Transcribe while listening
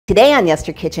Today on Yes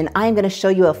Your Kitchen, I'm going to show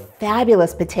you a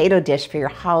fabulous potato dish for your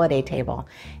holiday table.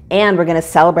 And we're going to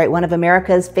celebrate one of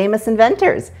America's famous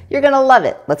inventors. You're going to love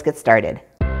it. Let's get started.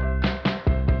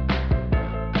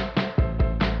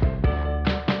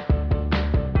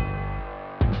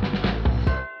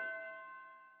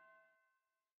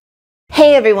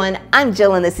 Hey everyone, I'm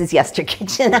Jill and this is Yes Your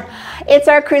Kitchen. It's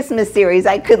our Christmas series.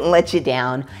 I couldn't let you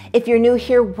down. If you're new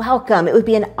here, welcome. It would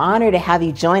be an honor to have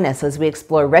you join us as we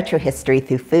explore retro history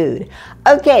through food.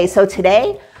 Okay, so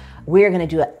today we're going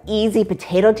to do an easy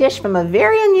potato dish from a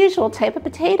very unusual type of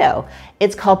potato.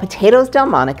 It's called Potatoes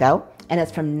Delmonico, and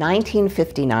it's from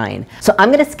 1959. So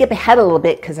I'm going to skip ahead a little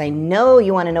bit because I know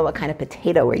you want to know what kind of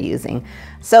potato we're using.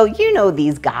 So you know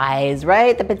these guys,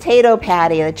 right? The potato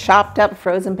patty, the chopped up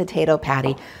frozen potato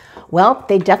patty. Well,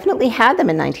 they definitely had them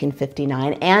in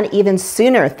 1959 and even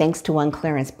sooner thanks to one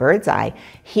Clarence Birdseye.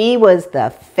 He was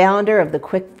the founder of the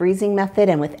quick freezing method,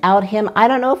 and without him, I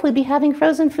don't know if we'd be having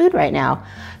frozen food right now.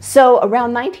 So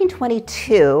around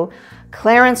 1922,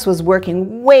 Clarence was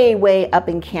working way up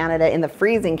in Canada, in the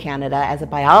freezing Canada, as a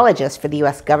biologist for the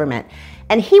US government.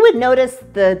 And he would notice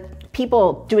the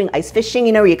people doing ice fishing,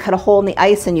 you know, where you cut a hole in the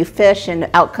ice and you fish and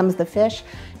out comes the fish.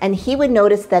 And he would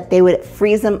notice that they would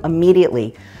freeze them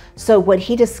immediately. So what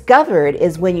he discovered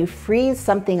is when you freeze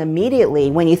something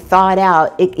immediately, when you thaw it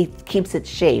out, it keeps its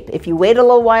shape. If you wait a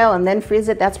little while and then freeze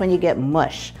it, that's when you get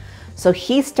mush. So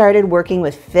he started working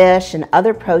with fish and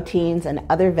other proteins and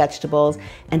other vegetables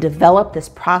and developed this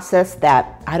process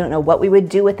that I don't know what we would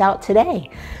do without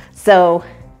today. So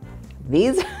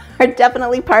these are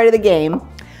definitely part of the game.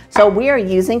 So we are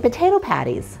using potato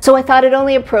patties. So I thought it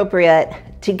only appropriate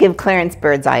to give Clarence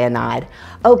Birdseye a nod.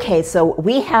 Okay, so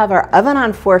we have our oven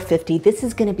on 450. This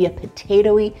is gonna be a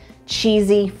potatoey,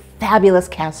 cheesy, fabulous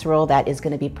casserole that is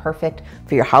going to be perfect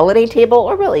for your holiday table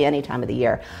or really any time of the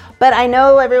year. But I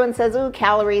know everyone says, ooh,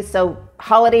 calories, so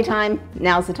holiday time,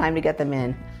 now's the time to get them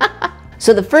in.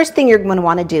 So the first thing you're going to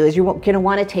want to do is you're going to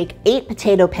want to take 8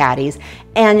 potato patties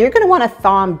and you're going to want to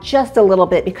thaw them just a little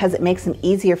bit because it makes them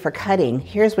easier for cutting.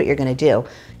 Here's what you're going to do.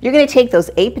 You're going to take those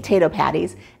 8 potato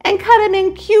patties and cut them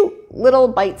in cute little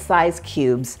bite-sized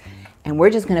cubes. And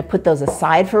we're just gonna put those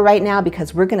aside for right now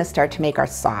because we're gonna start to make our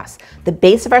sauce. The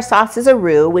base of our sauce is a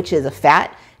roux, which is a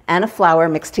fat and a flour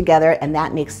mixed together, and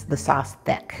that makes the sauce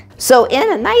thick. So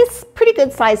in a nice, pretty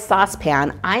good sized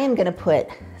saucepan, I am gonna put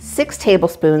 6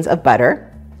 tablespoons of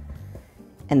butter,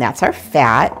 and that's our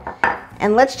fat.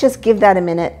 And let's just give that a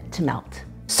minute to melt.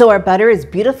 So our butter is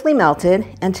beautifully melted,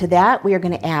 and to that we are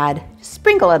gonna add,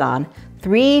 sprinkle it on,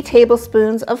 3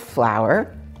 tablespoons of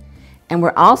flour, and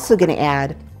we're also gonna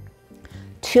add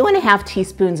 2.5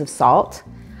 teaspoons of salt.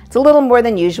 It's a little more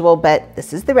than usual, but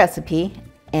this is the recipe,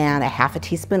 and 1/2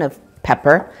 teaspoon of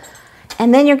pepper.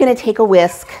 And then you're gonna take a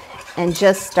whisk and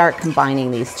just start combining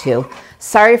these two.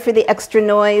 Sorry for the extra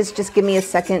noise, just give me a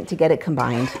second to get it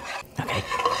combined. Okay,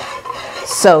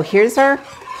 so here's our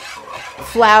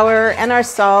flour and our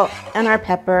salt and our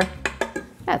pepper.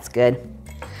 That's good.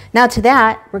 Now to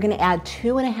that, we're gonna add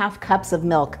 2.5 cups of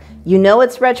milk. You know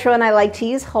it's retro and I like to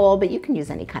use whole, but you can use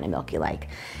any kind of milk you like.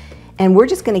 And we're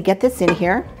just gonna get this in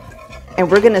here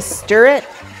and we're gonna stir it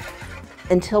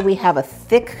until we have a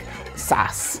thick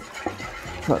sauce.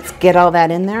 Let's get all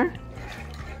that in there.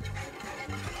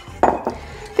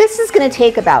 This is gonna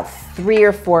take about 3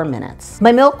 or 4 minutes.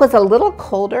 My milk was a little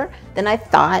colder than I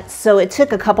thought, so it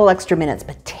took a couple extra minutes,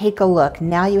 but take a look.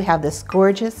 Now you have this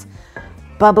gorgeous,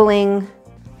 bubbling,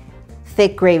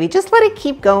 thick gravy. Just let it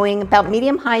keep going about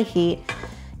medium-high heat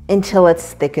until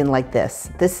it's thickened like this.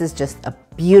 This is just a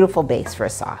beautiful base for a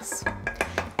sauce.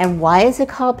 And why is it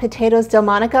called Potatoes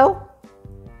Delmonico?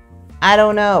 I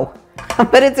don't know,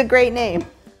 but it's a great name.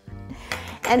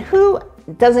 And who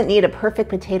doesn't need a perfect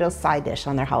potato side dish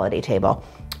on their holiday table?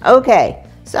 Okay,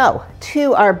 so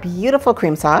to our beautiful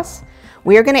cream sauce,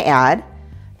 we are gonna add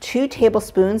 2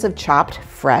 tablespoons of chopped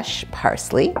fresh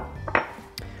parsley,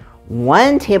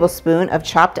 1 tablespoon of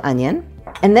chopped onion,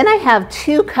 and then I have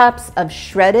 2 cups of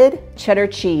shredded cheddar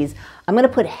cheese. I'm gonna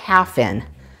put half in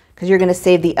because you're gonna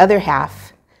save the other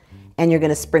half and you're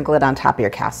gonna sprinkle it on top of your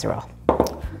casserole.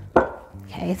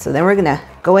 Okay, so then we're gonna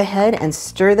go ahead and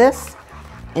stir this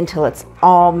until it's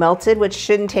all melted, which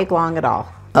shouldn't take long at all.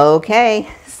 Okay,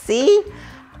 see?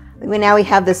 Now we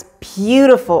have this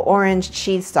beautiful orange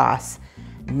cheese sauce.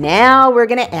 Now we're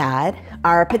gonna add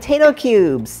our potato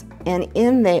cubes. And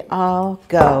in they all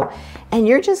go. And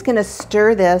you're just gonna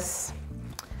stir this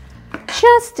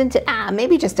just into,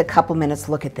 maybe just a couple minutes.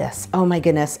 Look at this. Oh my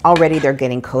goodness, already they're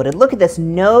getting coated. Look at this,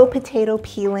 no potato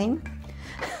peeling,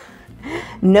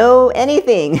 no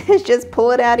anything. Just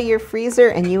pull it out of your freezer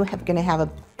and you are gonna have a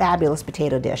fabulous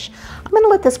potato dish. I'm gonna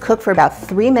let this cook for about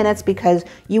 3 minutes because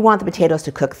you want the potatoes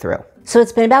to cook through. So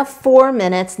it's been about 4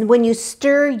 minutes, and when you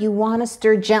stir, you wanna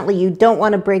stir gently. You don't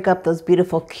wanna break up those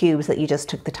beautiful cubes that you just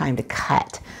took the time to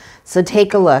cut. So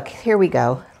take a look, here we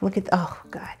go. Look at, oh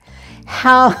God,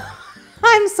 how,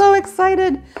 I'm so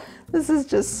excited. This is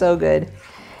just so good.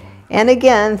 And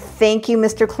again, thank you,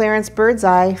 Mr. Clarence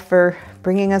Birdseye, for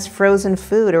bringing us frozen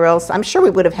food, or else I'm sure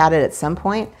we would have had it at some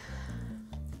point,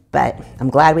 but I'm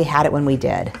glad we had it when we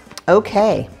did.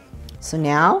 Okay, so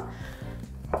now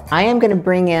I am gonna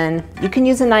bring in, you can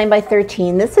use a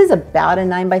 9x13. This is about a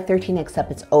 9x13,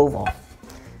 except it's oval.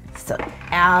 So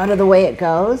out of the way it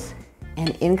goes, and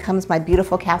in comes my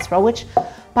beautiful casserole, which,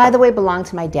 by the way, belonged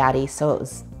to my daddy, so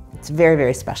it's very,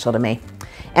 very special to me.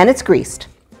 And it's greased.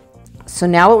 So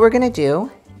now what we're gonna do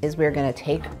is we're gonna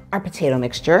take our potato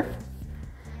mixture,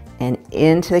 and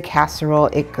into the casserole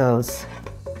it goes.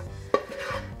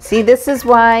 See, this is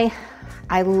why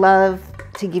I love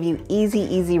to give you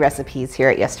easy recipes here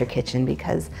at Yester Kitchen,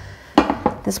 because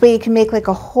this way you can make like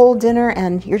a whole dinner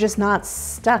and you're just not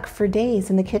stuck for days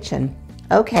in the kitchen.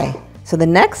 Okay, so the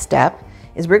next step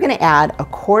is we're gonna add a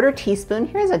 1/4 teaspoon,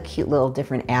 here's a cute little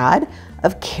different add,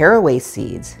 of caraway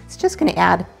seeds. It's just gonna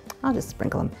add, I'll just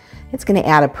sprinkle them. It's gonna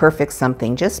add a perfect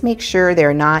something. Just make sure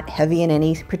they're not heavy in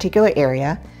any particular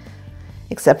area,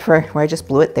 except for where I just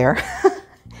blew it there,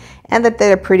 and that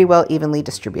they're pretty well evenly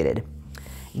distributed.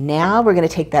 Now we're gonna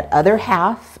take that other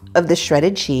half of the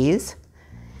shredded cheese,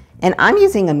 and I'm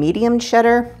using a medium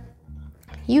cheddar.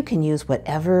 You can use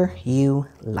whatever you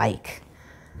like.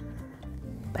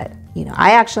 But, you know,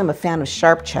 I actually am a fan of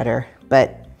sharp cheddar,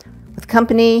 but with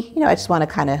company, you know, I just wanna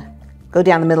kinda go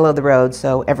down the middle of the road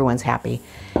so everyone's happy.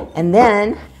 And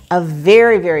then a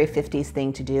very, very 50s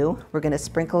thing to do, we're gonna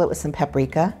sprinkle it with some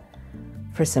paprika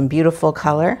for some beautiful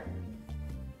color.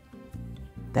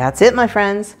 That's it, my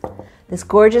friends. This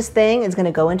gorgeous thing is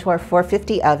gonna go into our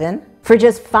 450 oven for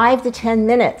just 5 to 10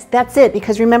 minutes. That's it,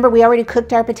 because remember, we already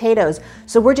cooked our potatoes.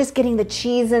 So we're just getting the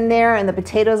cheese in there and the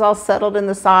potatoes all settled in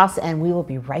the sauce, and we will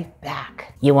be right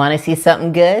back. You wanna see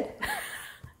something good?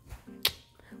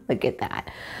 Look at that.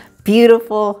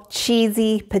 Beautiful,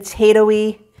 cheesy,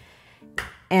 potatoey,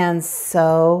 and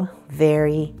so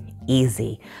very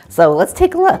easy. So let's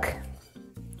take a look.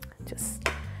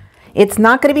 It's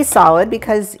not gonna be solid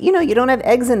because, you know, you don't have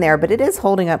eggs in there, but it is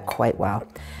holding up quite well.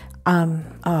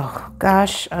 Oh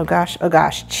gosh, oh gosh, oh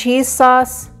gosh. Cheese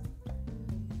sauce,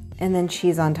 and then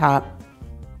cheese on top.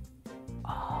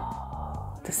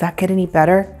 Oh, does that get any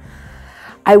better?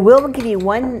 I will give you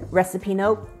one recipe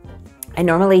note. I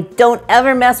normally don't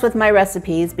ever mess with my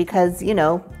recipes because, you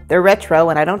know, they're retro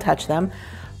and I don't touch them.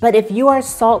 But if you are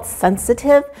salt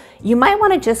sensitive, you might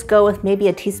want to just go with maybe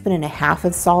 1.5 teaspoons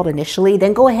of salt initially,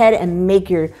 then go ahead and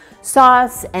make your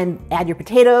sauce and add your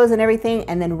potatoes and everything.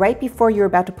 And then right before you're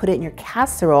about to put it in your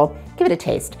casserole, give it a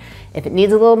taste. If it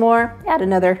needs a little more, add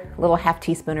another little 1/2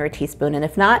 teaspoon or 1 teaspoon. And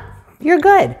if not, you're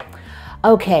good.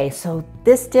 Okay, so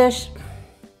this dish,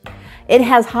 it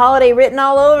has holiday written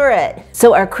all over it.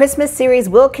 So our Christmas series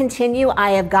will continue.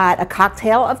 I have got a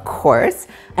cocktail, of course,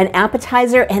 an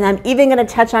appetizer, and I'm even gonna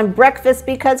touch on breakfast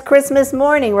because Christmas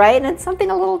morning, right? And it's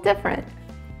something a little different.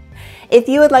 If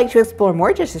you would like to explore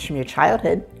more dishes from your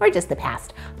childhood or just the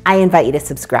past, I invite you to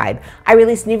subscribe. I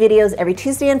release new videos every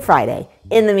Tuesday and Friday.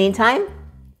 In the meantime,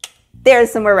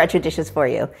 there's some more retro dishes for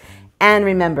you. And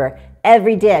remember,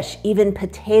 every dish, even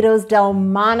potatoes del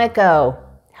Monaco,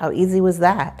 how easy was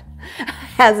that?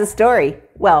 Has a story.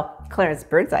 Well, Clarence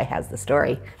Birdseye has the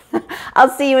story. I'll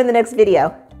see you in the next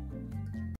video.